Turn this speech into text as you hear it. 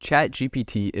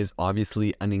ChatGPT is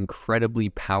obviously an incredibly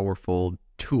powerful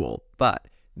tool, but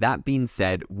that being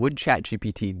said, would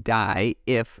ChatGPT die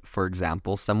if, for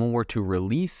example, someone were to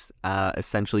release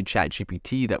essentially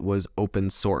ChatGPT that was open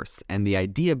source? And the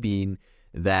idea being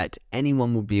that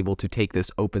anyone would be able to take this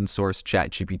open source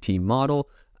ChatGPT model,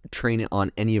 train it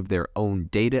on any of their own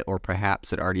data, or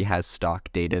perhaps it already has stock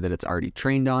data that it's already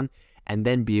trained on, and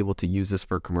then be able to use this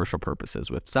for commercial purposes.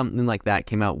 If something like that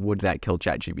came out, would that kill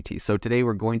ChatGPT? So today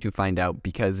we're going to find out,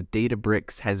 because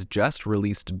Databricks has just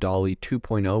released DALL-E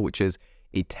 2.0, which is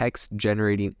a text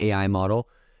generating AI model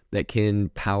that can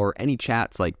power any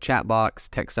chats like chatbots,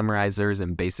 text summarizers,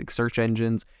 and basic search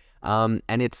engines. And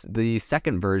it's the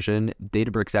second version.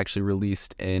 Databricks actually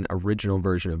released an original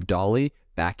version of DALL-E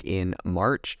back in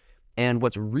March. And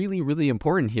what's really, really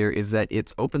important here is that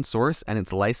it's open source and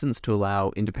it's licensed to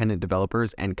allow independent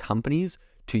developers and companies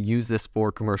to use this for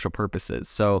commercial purposes.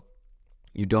 So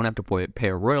you don't have to pay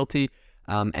a royalty,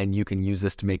 and you can use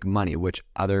this to make money, which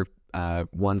other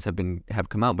ones have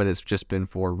come out, but it's just been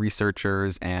for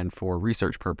researchers and for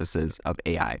research purposes of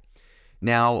AI.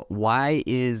 Now, why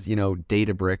is,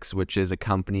 Databricks, which is a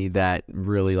company that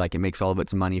really it makes all of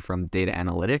its money from data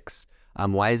analytics,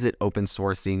 why is it open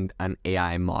sourcing an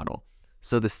AI model?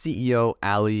 So the CEO,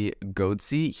 Ali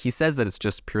Godsi, he says that it's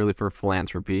just purely for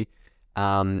philanthropy.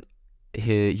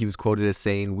 He was quoted as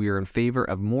saying, "We are in favor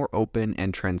of more open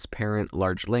and transparent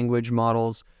large language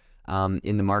models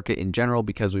in the market in general,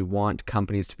 because we want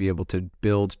companies to be able to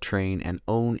build, train, and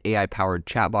own AI-powered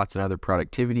chatbots and other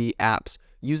productivity apps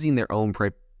using their own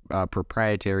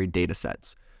proprietary data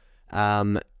sets."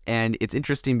 And it's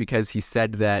interesting because he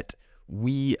said that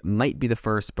we might be the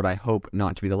first, but I hope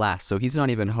not to be the last. So he's not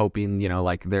even hoping,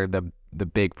 they're the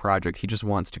big project. He just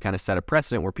wants to kind of set a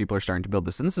precedent where people are starting to build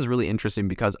this. And this is really interesting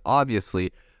because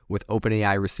obviously with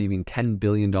OpenAI receiving $10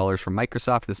 billion from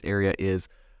Microsoft, this area is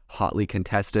hotly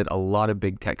contested. A lot of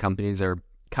big tech companies are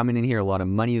coming in here. A lot of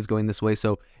money is going this way.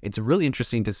 So it's really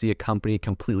interesting to see a company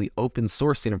completely open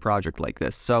sourcing a project like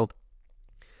this. So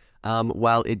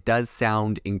while it does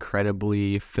sound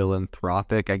incredibly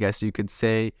philanthropic, I guess you could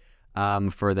say,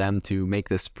 for them to make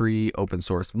this free open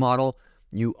source model,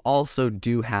 you also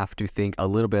do have to think a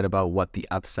little bit about what the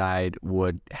upside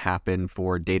would happen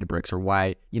for Databricks, or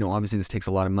why, obviously this takes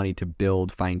a lot of money to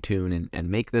build, fine tune, and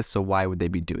make this. So why would they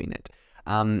be doing it?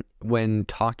 When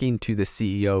talking to the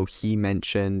CEO, he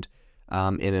mentioned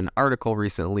in an article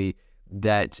recently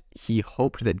that he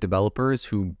hoped that developers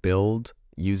who build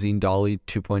using DALL-E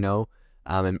 2.0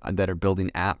 and that are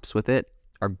building apps with it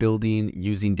are building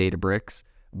using Databricks.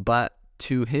 But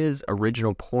to his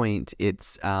original point,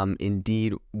 it's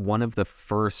indeed one of the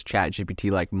first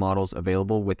ChatGPT-like models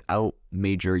available without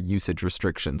major usage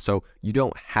restrictions. So you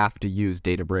don't have to use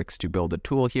Databricks to build a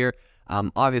tool here.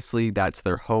 Obviously, that's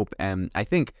their hope. And I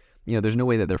think, there's no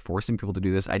way that they're forcing people to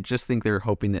do this. I just think they're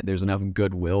hoping that there's enough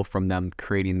goodwill from them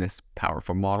creating this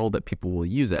powerful model that people will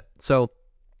use it. So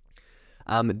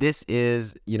this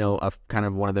is, a kind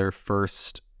of one of their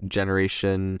first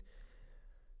generation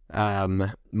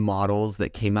models that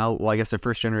came out. Well, I guess their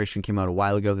first generation came out a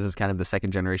while ago. This is kind of the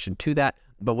second generation to that.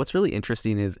 But what's really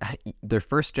interesting is their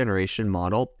first generation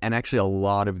model, and actually a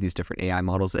lot of these different AI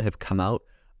models that have come out,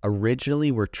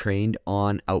 originally were trained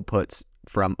on outputs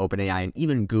from OpenAI, and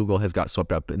even Google has got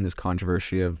swept up in this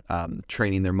controversy of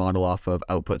training their model off of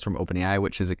outputs from OpenAI,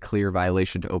 which is a clear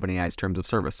violation to OpenAI's terms of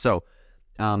service. So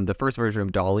the first version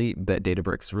of DALL-E that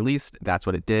Databricks released, that's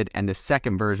what it did. And the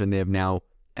second version they have now,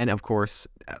 and of course,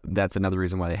 that's another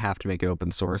reason why they have to make it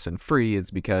open source and free,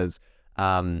 is because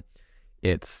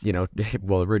it's,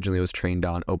 well, originally it was trained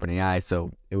on OpenAI,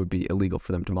 so it would be illegal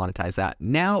for them to monetize that.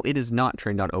 Now it is not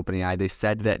trained on OpenAI. They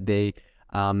said that they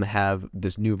have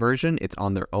this new version. It's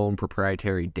on their own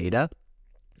proprietary data.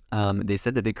 They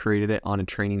said that they created it on a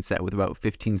training set with about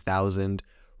 15,000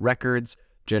 records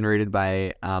generated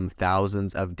by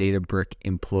thousands of Databricks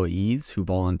employees who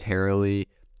voluntarily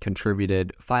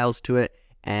contributed files to it.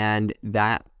 And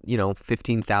that,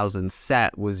 15,000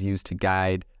 set was used to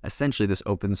guide essentially this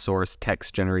open source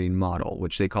text generating model,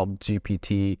 which they called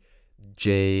GPT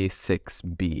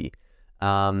J6B.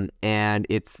 And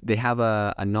they have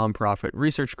a nonprofit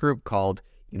research group called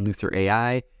Luther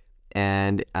AI.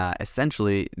 And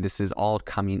essentially this is all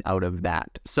coming out of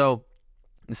that. So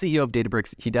the CEO of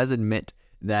Databricks, he does admit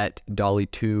that DALL-E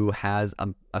 2 has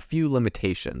a few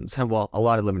limitations. Well, a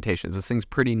lot of limitations. This thing's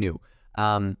pretty new.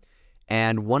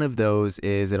 And one of those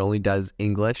is it only does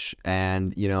English,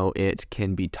 and, it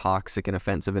can be toxic and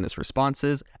offensive in its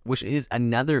responses, which is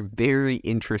another very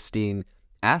interesting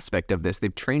aspect of this.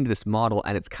 They've trained this model,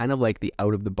 and it's kind of like the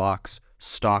out-of-the-box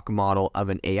stock model of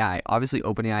an AI. Obviously,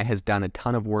 OpenAI has done a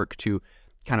ton of work to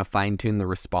kind of fine tune the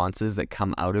responses that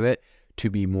come out of it to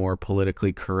be more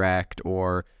politically correct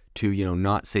or to,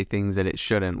 not say things that it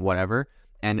shouldn't, whatever.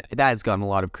 And that has gotten a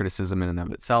lot of criticism in and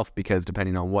of itself, because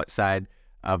depending on what side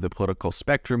of the political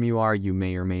spectrum you are, you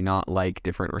may or may not like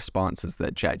different responses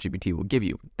that ChatGPT will give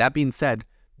you. That being said,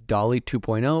 DALL-E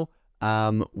 2.0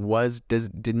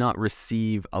 did not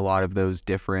receive a lot of those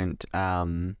different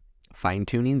fine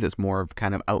tunings. It's more of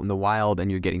kind of out in the wild, and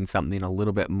you're getting something a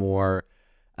little bit more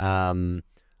of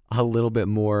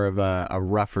a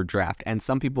rougher draft. And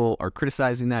some people are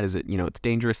criticizing that as it's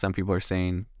dangerous. Some people are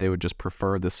saying they would just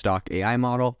prefer the stock AI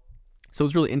model. So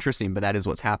it's really interesting, but that is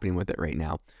what's happening with it right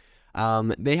now.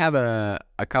 They have a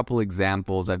couple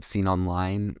examples I've seen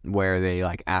online where they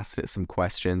asked it some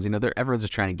questions. Everyone's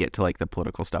just trying to get to the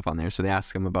political stuff on there. So they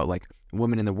asked them about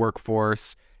women in the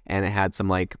workforce, and it had some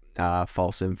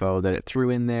false info that it threw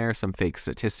in there, some fake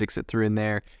statistics it threw in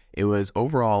there. It was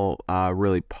overall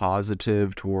really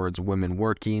positive towards women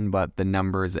working, but the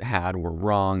numbers it had were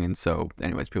wrong. And so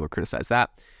anyways, people criticized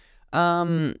that.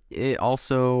 It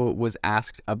also was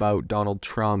asked about Donald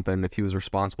Trump and if he was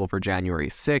responsible for January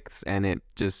 6th, and it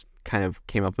just kind of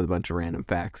came up with a bunch of random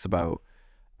facts about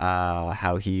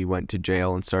how he went to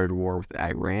jail and started a war with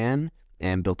Iran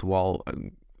and built a wall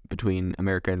between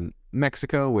America and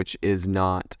Mexico, which is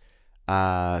not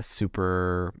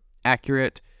super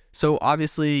accurate. So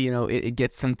obviously, it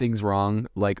gets some things wrong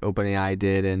like OpenAI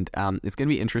did, and it's going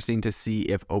to be interesting to see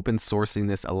if open sourcing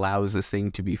this allows this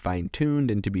thing to be fine-tuned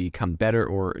and to become better,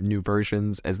 or new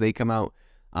versions as they come out,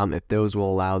 if those will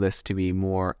allow this to be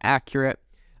more accurate.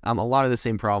 A lot of the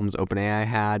same problems OpenAI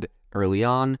had early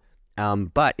on,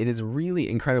 but it is really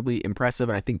incredibly impressive,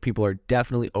 and I think people are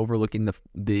definitely overlooking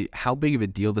the how big of a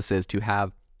deal this is to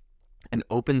have an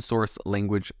open source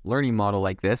language learning model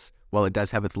like this. While it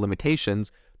does have its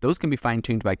limitations, those can be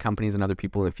fine-tuned by companies and other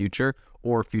people in the future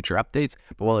or future updates.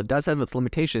 But while it does have its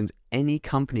limitations, any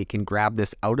company can grab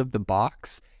this out of the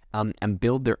box and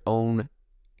build their own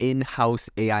in-house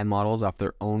AI models off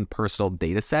their own personal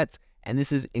data sets. And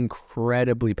this is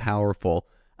incredibly powerful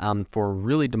for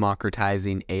really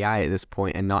democratizing AI at this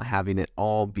point and not having it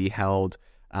all be held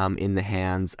in the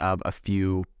hands of a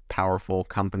few powerful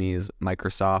companies,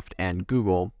 Microsoft and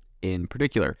Google in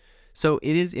particular. So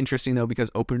it is interesting though, because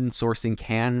open sourcing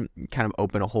can kind of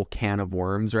open a whole can of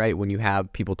worms, right? When you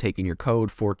have people taking your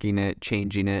code, forking it,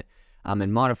 changing it,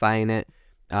 and modifying it.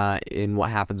 In what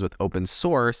happens with open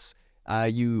source,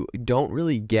 you don't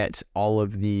really get all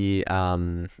of the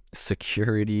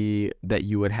security that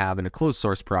you would have in a closed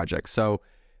source project. So,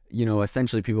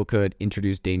 essentially people could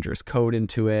introduce dangerous code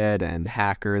into it, and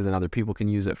hackers and other people can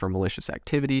use it for malicious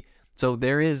activity. So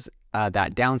there is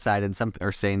that downside, and some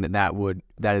are saying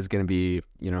that is going to be,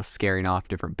 scaring off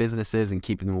different businesses and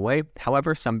keeping them away.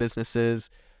 However, some businesses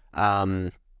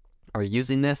are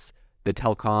using this. The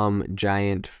telecom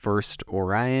giant First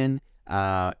Orion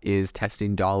is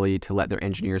testing DALL-E to let their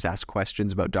engineers ask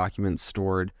questions about documents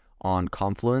stored on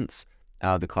Confluence,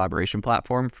 the collaboration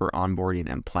platform for onboarding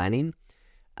and planning.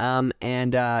 The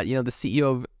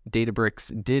CEO of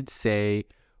Databricks did say,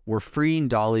 "We're freeing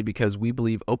DALL-E because we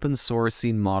believe open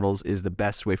sourcing models is the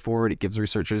best way forward. It gives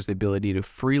researchers the ability to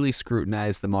freely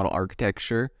scrutinize the model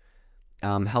architecture,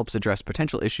 helps address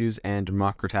potential issues, and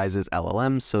democratizes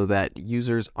LLMs so that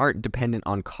users aren't dependent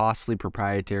on costly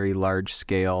proprietary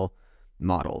large-scale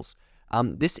models."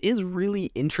 This is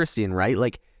really interesting,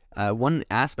 right? One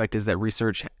aspect is that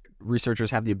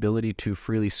researchers have the ability to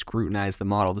freely scrutinize the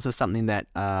model. This is something that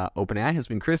OpenAI has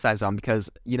been criticized on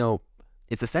because,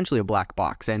 it's essentially a black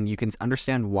box, and you can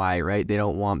understand why, right? They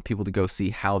don't want people to go see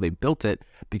how they built it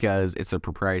because it's a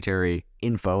proprietary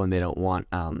info, and they don't want,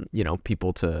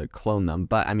 people to clone them.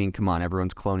 But I mean, come on,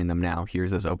 everyone's cloning them now.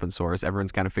 Here's this open source.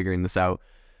 Everyone's kind of figuring this out.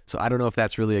 So I don't know if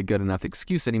that's really a good enough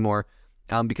excuse anymore,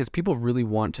 because people really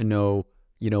want to know,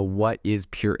 what is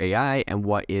pure AI and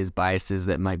what is biases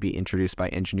that might be introduced by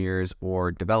engineers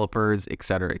or developers, et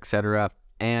cetera, et cetera.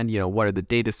 And, what are the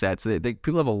data sets?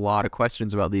 People have a lot of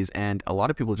questions about these, and a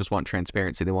lot of people just want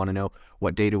transparency. They want to know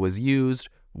what data was used,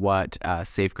 what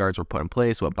safeguards were put in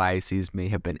place, what biases may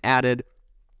have been added.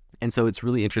 And so it's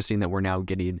really interesting that we're now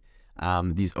getting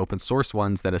these open source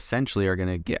ones that essentially are going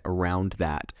to get around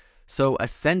that. So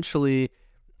essentially,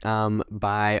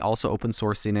 by also open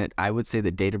sourcing it, I would say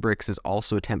that Databricks is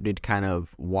also attempting to kind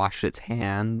of wash its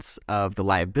hands of the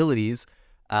liabilities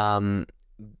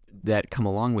that come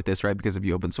along with this, right? Because if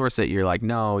you open source it, you're like,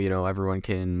 no, everyone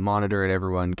can monitor it,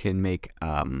 everyone can make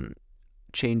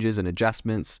changes and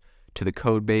adjustments to the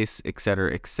code base, et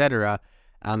cetera, et cetera.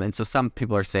 And so some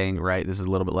people are saying, right, this is a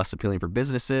little bit less appealing for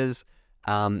businesses,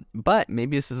 but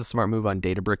maybe this is a smart move on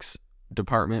Databricks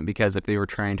department, because if they were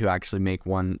trying to actually make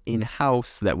one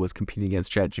in-house that was competing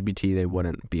against ChatGPT, they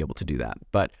wouldn't be able to do that.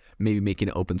 But maybe making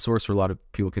it open source where a lot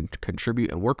of people can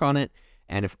contribute and work on it.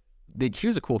 And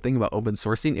here's a cool thing about open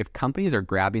sourcing: if companies are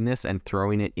grabbing this and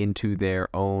throwing it into their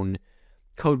own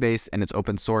code base and it's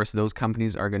open source, those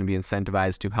companies are going to be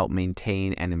incentivized to help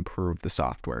maintain and improve the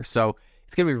software. So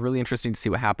it's going to be really interesting to see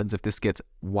what happens if this gets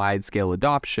wide scale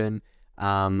adoption.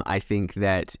 I think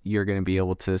that you're going to be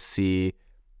able to see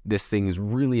this thing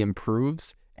really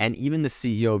improves. And even the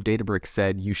CEO of Databricks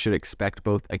said you should expect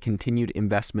both a continued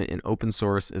investment in open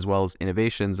source as well as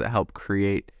innovations that help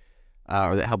create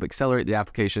or that help accelerate the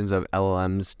applications of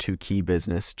LLMs to key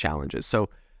business challenges. So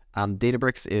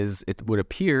Databricks it would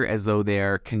appear as though they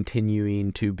are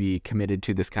continuing to be committed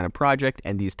to this kind of project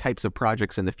and these types of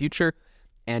projects in the future.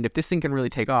 And if this thing can really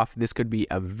take off, this could be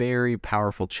a very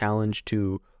powerful challenge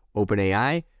to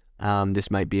OpenAI.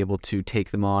 This might be able to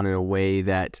take them on in a way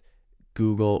that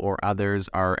Google or others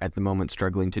are at the moment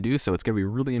struggling to do. So it's going to be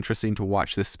really interesting to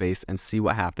watch this space and see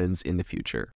what happens in the future.